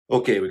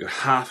Okay, we've got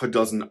half a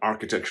dozen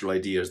architectural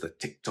ideas that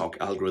TikTok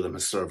algorithm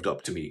has served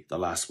up to me. The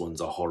last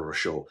one's a horror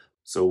show.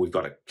 So we've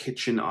got a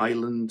kitchen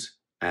island,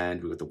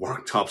 and we've got the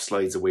worktop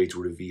slides away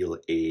to reveal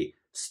a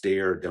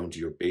stair down to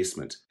your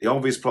basement. The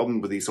obvious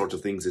problem with these sorts of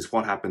things is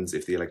what happens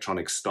if the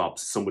electronics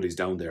stops, somebody's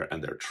down there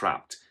and they're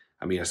trapped.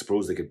 I mean, I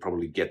suppose they could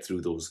probably get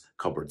through those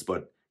cupboards,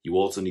 but you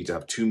also need to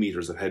have 2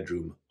 meters of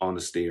headroom on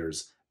the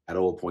stairs at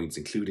all points,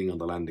 including on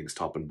the landings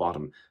top and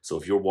bottom. So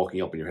if you're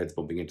walking up and your head's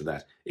bumping into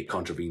that, it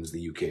contravenes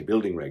the UK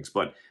building regs.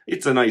 But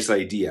it's a nice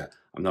idea.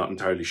 I'm not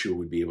entirely sure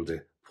we'd be able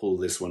to pull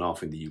this one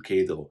off in the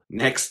UK though.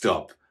 Next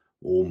up,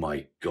 oh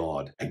my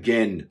God.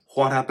 Again,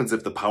 what happens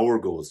if the power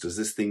goes? Does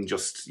this thing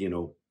just,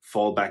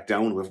 fall back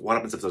down? What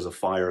happens if there's a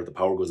fire, the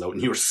power goes out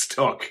and you're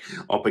stuck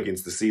up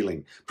against the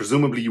ceiling?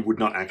 Presumably you would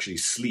not actually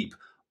sleep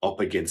up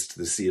against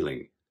the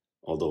ceiling,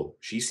 although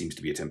she seems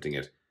to be attempting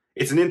it.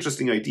 It's an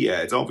interesting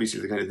idea. It's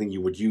obviously the kind of thing you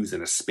would use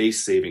in a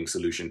space-saving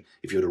solution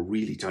if you had a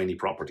really tiny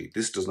property.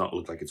 This does not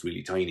look like it's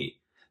really tiny.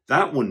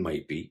 That one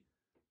might be.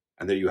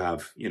 And there you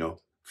have,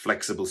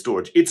 flexible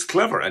storage. It's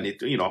clever and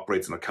it,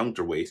 operates on a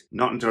counterweight.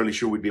 Not entirely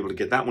sure we'd be able to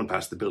get that one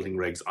past the building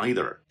regs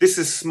either. This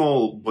is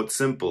small but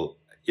simple.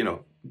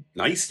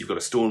 Nice. You've got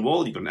a stone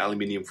wall, you've got an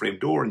aluminium frame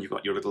door, and you've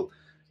got your little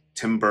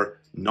timber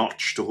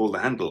notch to hold the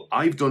handle.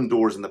 I've done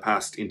doors in the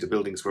past into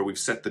buildings where we've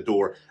set the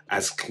door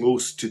as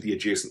close to the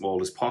adjacent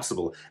wall as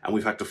possible, and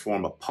we've had to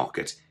form a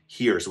pocket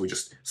here. So we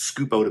just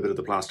scoop out a bit of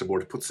the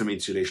plasterboard, put some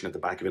insulation at the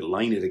back of it,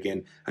 line it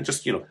again, and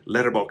just,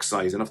 letterbox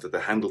size enough that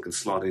the handle can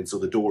slot in so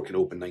the door can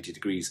open 90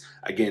 degrees.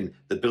 Again,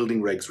 the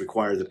building regs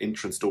require that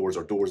entrance doors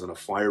or doors on a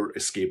fire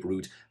escape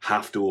route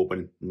have to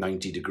open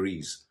 90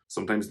 degrees.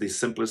 Sometimes the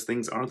simplest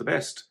things are the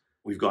best.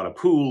 We've got a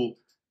pool,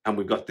 and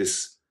we've got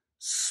this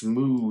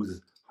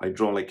smooth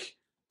hydraulic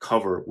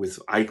cover with,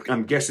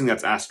 I'm guessing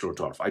that's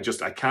AstroTurf.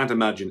 I can't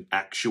imagine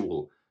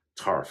actual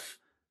turf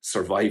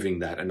surviving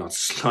that and not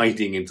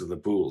sliding into the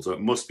pool. So it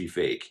must be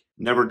fake.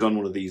 Never done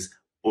one of these,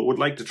 but would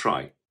like to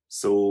try.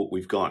 So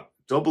we've got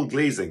double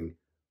glazing,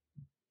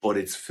 but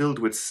it's filled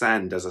with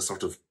sand as a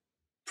sort of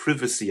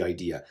privacy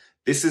idea.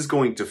 This is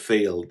going to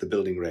fail the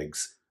building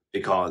regs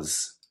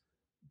because,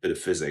 bit of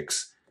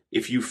physics,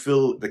 if you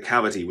fill the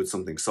cavity with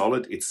something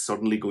solid, it's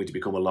suddenly going to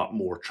become a lot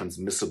more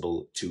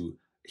transmissible to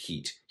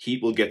heat.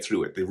 Heat will get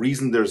through it. The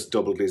reason there's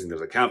double glazing,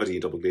 there's a cavity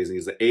in double glazing,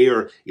 is the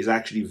air is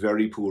actually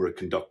very poor at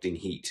conducting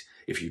heat.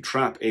 If you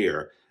trap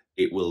air,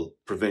 it will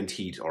prevent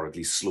heat, or at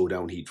least slow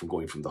down heat from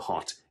going from the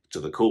hot to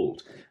the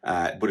cold.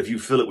 But if you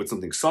fill it with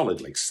something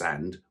solid like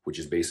sand, which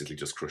is basically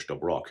just crushed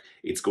up rock,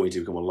 it's going to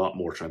become a lot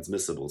more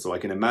transmissible. So I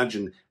can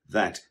imagine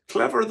that,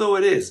 clever though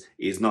it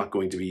is not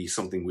going to be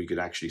something we could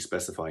actually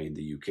specify in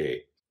the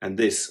UK. And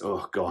this,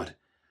 oh God,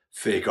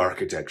 fake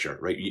architecture,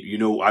 right?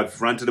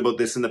 I've ranted about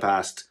this in the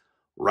past.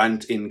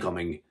 Rant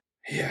incoming.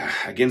 Yeah,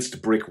 against a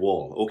brick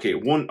wall. Okay,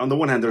 on the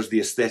one hand, there's the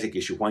aesthetic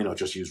issue. Why not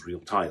just use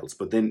real tiles?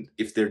 But then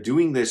if they're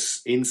doing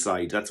this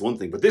inside, that's one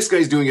thing. But this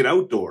guy's doing it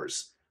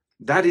outdoors.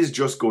 That is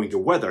just going to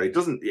weather. It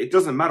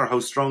doesn't matter how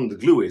strong the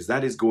glue is.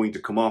 That is going to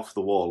come off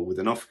the wall with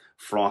enough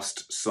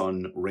frost,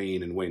 sun,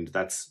 rain, and wind.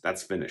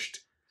 That's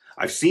finished.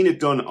 I've seen it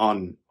done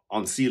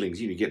on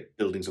ceilings. You get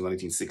buildings from the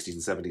 1960s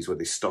and 70s where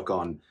they stuck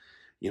on,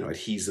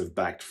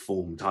 adhesive-backed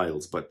foam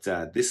tiles. But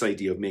this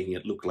idea of making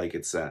it look like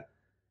it's a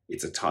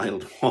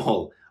tiled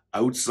wall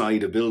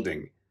outside a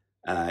building,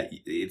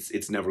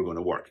 it's never going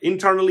to work.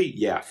 Internally,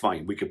 yeah,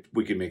 fine, we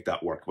could make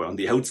that work. But on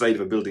the outside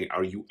of a building,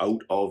 are you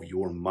out of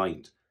your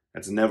mind?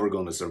 That's never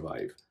going to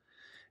survive.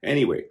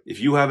 Anyway,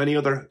 if you have any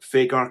other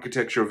fake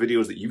architecture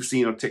videos that you've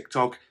seen on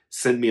TikTok,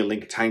 send me a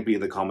link, tag me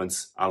in the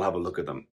comments. I'll have a look at them.